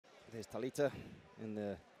There's Talita in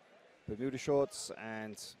the Bermuda shorts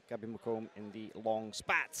and Gabby McComb in the long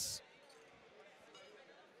spats.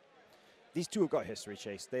 These two have got history,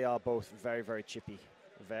 Chase. They are both very, very chippy,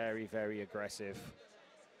 very, very aggressive,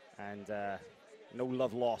 and no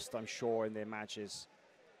love lost, I'm sure, in their matches,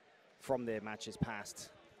 from their matches past.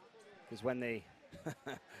 Because when they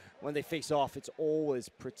when they face off, it's always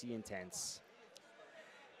pretty intense.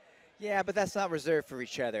 Yeah, but that's not reserved for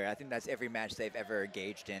each other. I think that's every match they've ever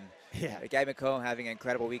engaged in. Yeah. Gabby McComb having an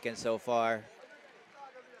incredible weekend so far.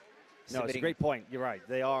 No, it's a great point. You're right.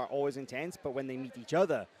 They are always intense, but when they meet each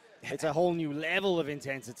other, it's a whole new level of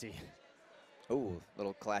intensity. Ooh,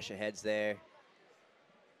 little clash of heads there.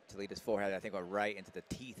 Talita's forehead, I think, went right into the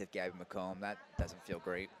teeth of Gabby McComb. That doesn't feel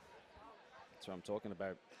great. That's what I'm talking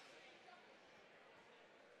about.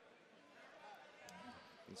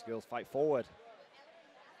 These girls fight forward.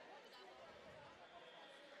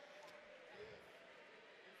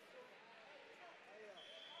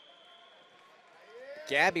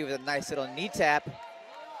 Gabby with a nice little knee tap.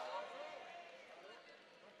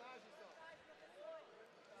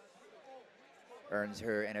 Earns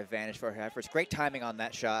her an advantage for her efforts. Great timing on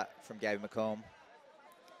that shot from Gabby McComb.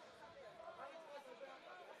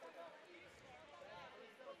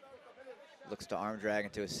 Looks to arm drag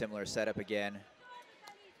into a similar setup again.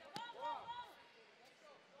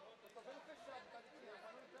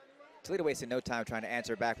 Talita wasted no time trying to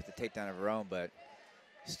answer back with the takedown of her own, but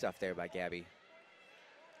stuff there by Gabby.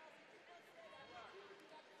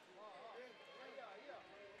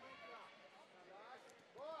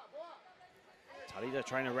 Talita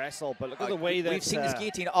trying to wrestle, but look at the way that we've seen this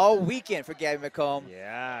guillotine all weekend for Gabby McComb.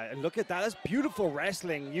 Yeah, and look at that. That's beautiful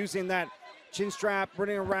wrestling, using that chin strap,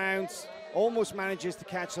 running around, almost manages to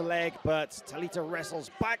catch the leg, but Talita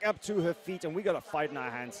wrestles back up to her feet, and we got a fight in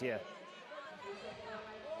our hands here.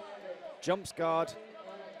 Jumps guard,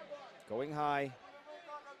 going high.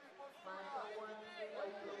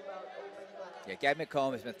 Yeah, Gabby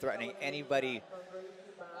McComb has been threatening anybody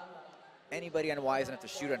unwise enough to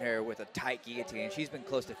shoot on her with a tight guillotine. She's been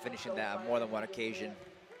close to finishing that on more than one occasion.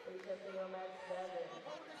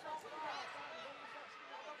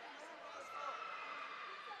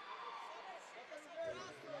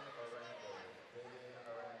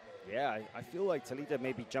 Yeah, I feel like Talita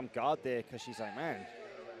maybe jumped guard there because she's like, man,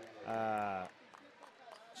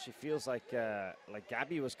 she feels like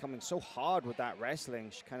Gabby was coming so hard with that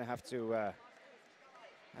wrestling. She kind of has to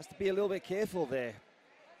be a little bit careful there.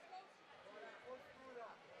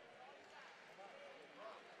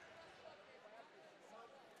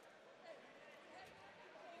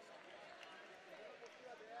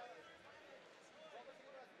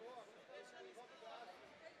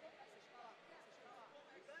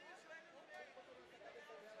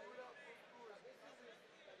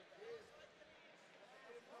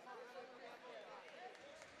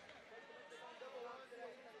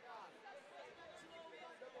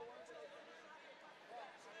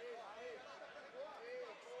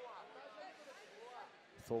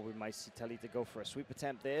 Thought we might see Talita go for a sweep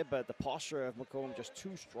attempt there, but the posture of McComb just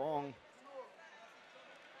too strong.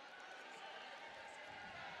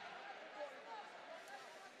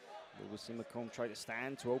 We'll see McComb try to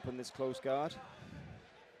stand to open this close guard.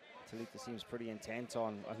 Talita seems pretty intent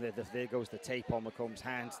on, there goes the tape on McComb's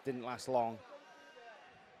hands, didn't last long.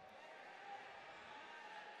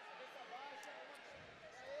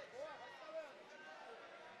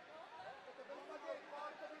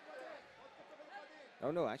 Oh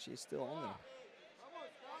no, actually it's still on there.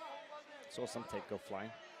 Saw some tape go flying.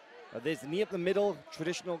 There's the knee up the middle,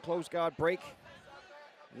 traditional close guard break.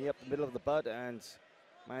 Knee up the middle of the butt and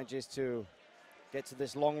manages to get to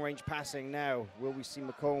this long range passing now. Will we see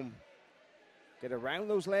McComb get around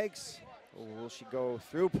those legs? Or will she go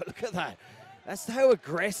through? But look at that. That's how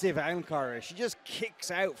aggressive Alencar is. She just kicks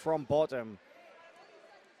out from bottom.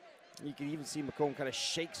 You can even see McComb kind of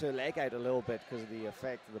shakes her leg out a little bit because of the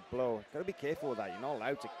effect of the blow. Got to be careful with that. You're not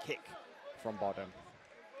allowed to kick from bottom.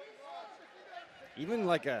 Even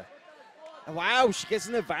like a, wow, she gets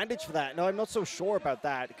an advantage for that. No, I'm not so sure about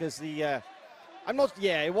that because the,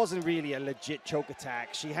 it wasn't really a legit choke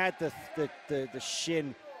attack. She had the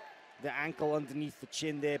shin, the ankle underneath the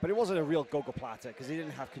chin there, but it wasn't a real gogoplata because he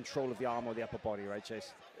didn't have control of the arm or the upper body, right,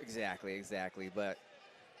 Chase? Exactly, but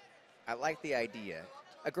I like the idea.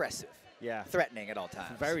 Aggressive. Yeah. Threatening at all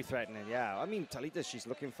times. Very threatening, yeah. I mean, Talita, she's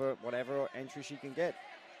looking for whatever entry she can get.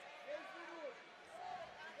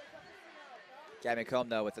 Gabby McComb,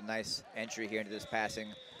 though, with a nice entry here into this passing.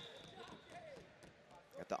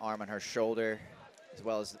 Got the arm on her shoulder, as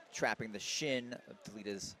well as trapping the shin of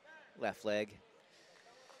Talita's left leg.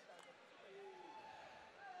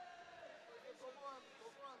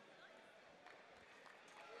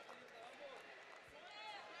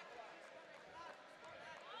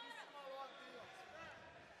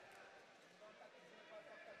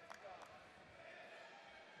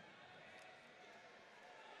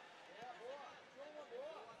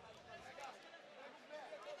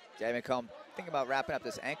 Gabby McComb thinking about wrapping up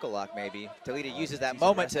this ankle lock maybe. Talita uses that She's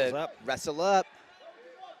moment to up. wrestle up.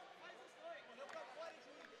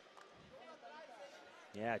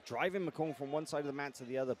 Yeah, driving McComb from one side of the mat to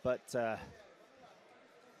the other, but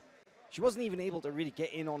she wasn't even able to really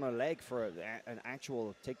get in on her leg for an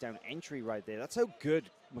actual takedown entry right there. That's how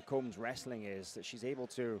good McComb's wrestling is, that she's able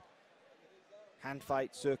to hand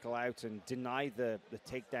fight, circle out, and deny the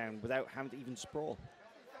takedown without having to even sprawl.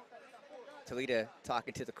 Talita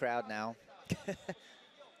talking to the crowd now.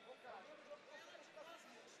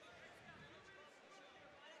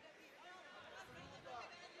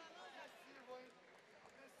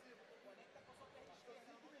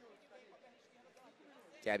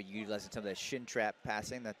 Gabby utilizing some of the shin trap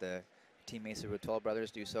passing that the teammates of the Rotel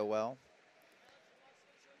brothers do so well.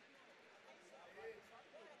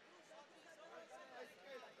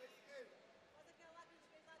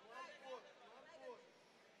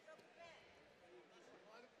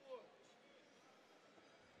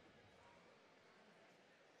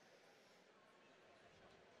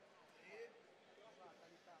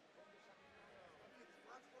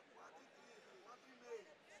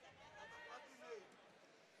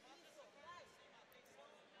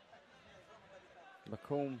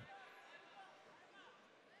 McComb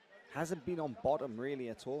hasn't been on bottom really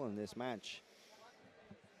at all in this match.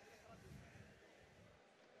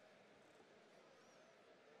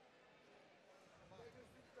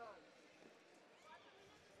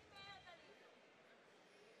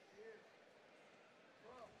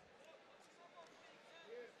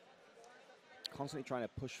 Constantly trying to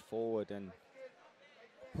push forward and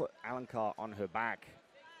put Alencar on her back.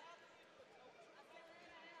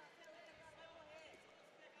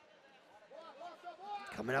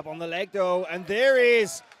 Coming up on the leg though, and there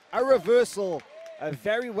is a reversal. A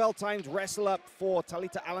very well-timed wrestle up for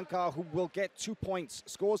Talita Alencar, who will get 2 points,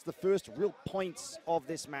 scores the first real points of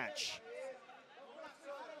this match.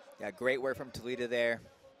 Yeah, great work from Talita there.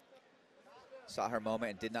 Saw her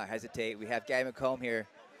moment and did not hesitate. We have Gabby McComb here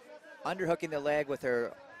underhooking the leg with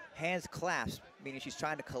her hands clasped, meaning she's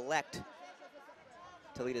trying to collect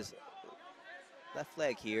Talita's left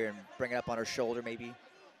leg here and bring it up on her shoulder maybe.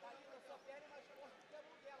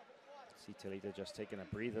 See Talita just taking a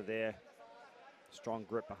breather there. Strong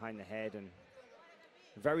grip behind the head, and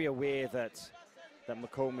very aware that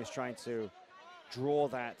McComb is trying to draw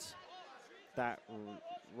that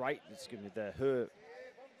right, excuse me, her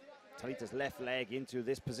Talita's left leg into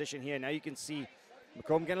this position here. Now you can see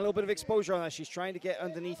McComb getting a little bit of exposure on that. She's trying to get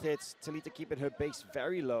underneath it. Talita keeping her base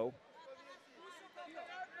very low.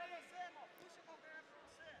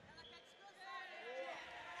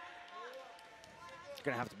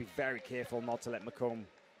 Going to have to be very careful not to let McComb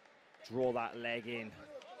draw that leg in.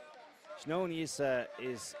 Not only is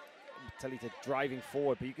Talita driving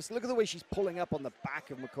forward, but you can look at the way she's pulling up on the back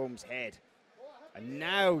of McComb's head, and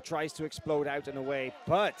now tries to explode out and away,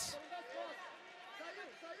 but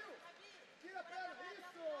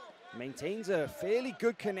maintains a fairly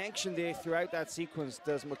good connection there throughout that sequence,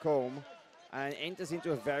 does McComb, and enters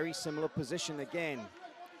into a very similar position again.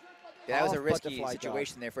 Yeah, that was a risky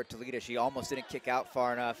situation there for Talita. She almost didn't kick out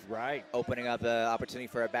far enough. Right. Opening up the opportunity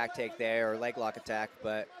for a back take there or leg lock attack,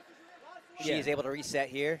 but she is able to reset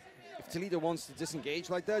here. If Talita wants to disengage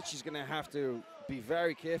like that, she's going to have to be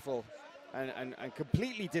very careful and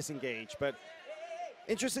completely disengage. But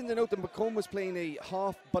interesting to note that McComb was playing a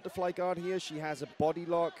half butterfly guard here. She has a body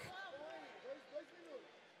lock.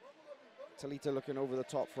 Talita looking over the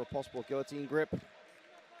top for a possible guillotine grip.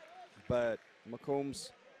 But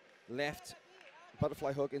McComb's left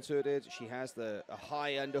butterfly hook inserted. She has a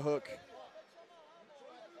high underhook.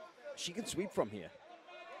 She can sweep from here.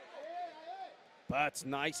 But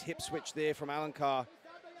nice hip switch there from Alencar,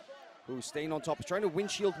 who's staying on top, trying to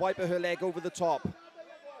windshield wiper her leg over the top.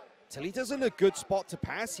 Talita's in a good spot to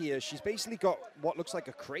pass here. She's basically got what looks like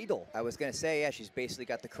a cradle. I was going to say, yeah, she's basically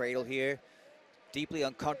got the cradle here. Deeply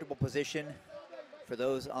uncomfortable position for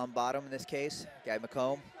those on bottom in this case. Gabby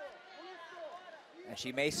McComb. And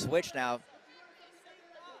she may switch now.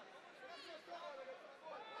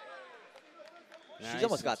 She's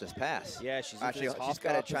almost got this pass. Yeah, she's actually she's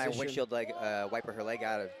got to try and windshield leg, wiper her leg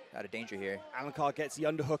out of danger here. Alencar gets the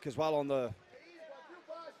underhook as well on the.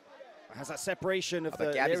 Has that separation of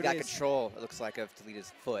but Gabby's got control, it looks like, of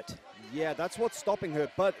Talita's foot. Yeah, that's what's stopping her.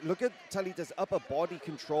 But look at Talita's upper body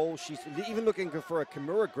control. She's even looking for a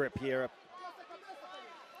Kimura grip here.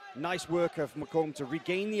 Nice work of McComb to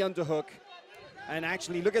regain the underhook. And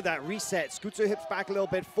actually, look at that reset. Scoots her hips back a little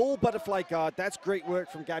bit. Full butterfly guard. That's great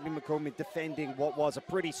work from Gabby McComb in defending what was a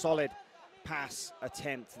pretty solid pass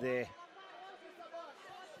attempt there.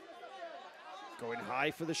 Going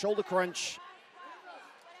high for the shoulder crunch.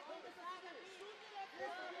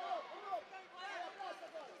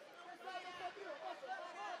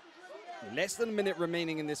 Less than a minute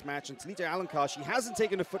remaining in this match, and Talita Alencar, she hasn't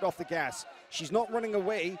taken her foot off the gas. She's not running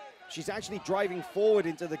away. She's actually driving forward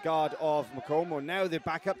into the guard of McComb. Now they're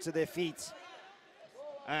back up to their feet.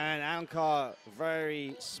 And Alencar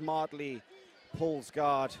very smartly pulls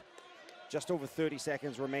guard. Just over 30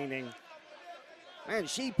 seconds remaining. And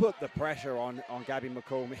she put the pressure on Gabby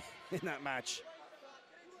McComb in that match.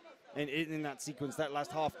 And in that sequence, that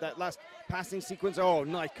last passing sequence. Oh,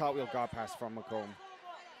 nice cartwheel guard pass from McComb.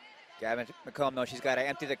 Gabby McComb, though, she's got to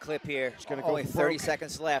empty the clip here. She's gonna Only go 30 broke.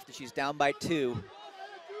 seconds left, and she's down by 2.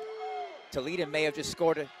 Talita may have just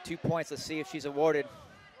scored 2 points. Let's see if she's awarded.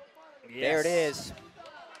 Yes. There it is.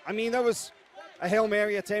 I mean, that was a Hail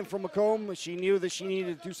Mary attempt from McComb. She knew that she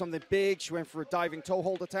needed to do something big. She went for a diving toe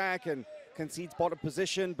hold attack and concedes bottom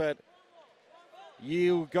position, but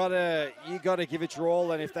you gotta give it your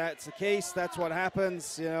all, and if that's the case, that's what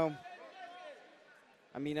happens, you know.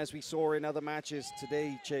 I mean, as we saw in other matches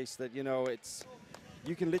today, Chase, that, you know,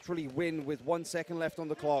 you can literally win with 1 second left on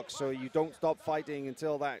the clock, so you don't stop fighting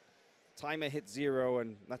until that timer hits 0,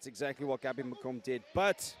 and that's exactly what Gabby McComb did.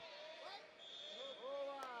 But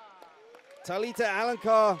Talita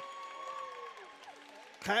Alencar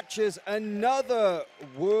captures another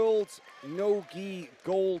World No-Gi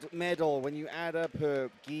gold medal. When you add up her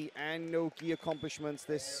gi and no-gi accomplishments,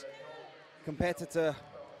 this competitor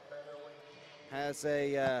has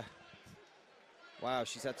a, wow,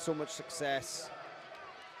 she's had so much success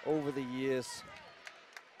over the years.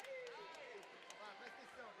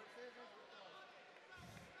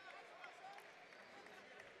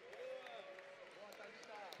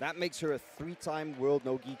 That makes her a 3-time World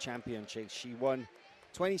No-Gi champion, Chase. She won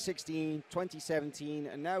 2016, 2017,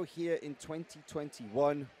 and now here in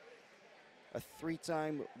 2021, a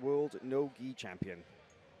 3-time World No-Gi champion.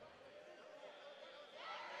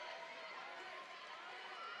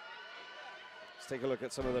 Let's take a look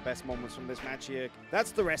at some of the best moments from this match here.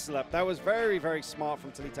 That's the wrestle up. That was very, very smart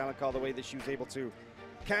from Talita Alencar, the way that she was able to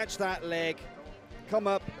catch that leg, come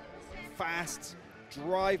up fast,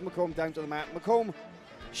 drive McComb down to the mat. McComb,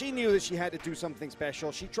 she knew that she had to do something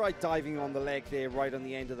special. She tried diving on the leg there right on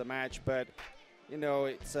the end of the match, but, you know,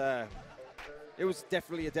 it was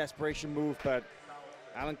definitely a desperation move, but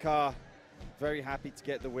Alencar very happy to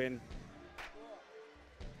get the win.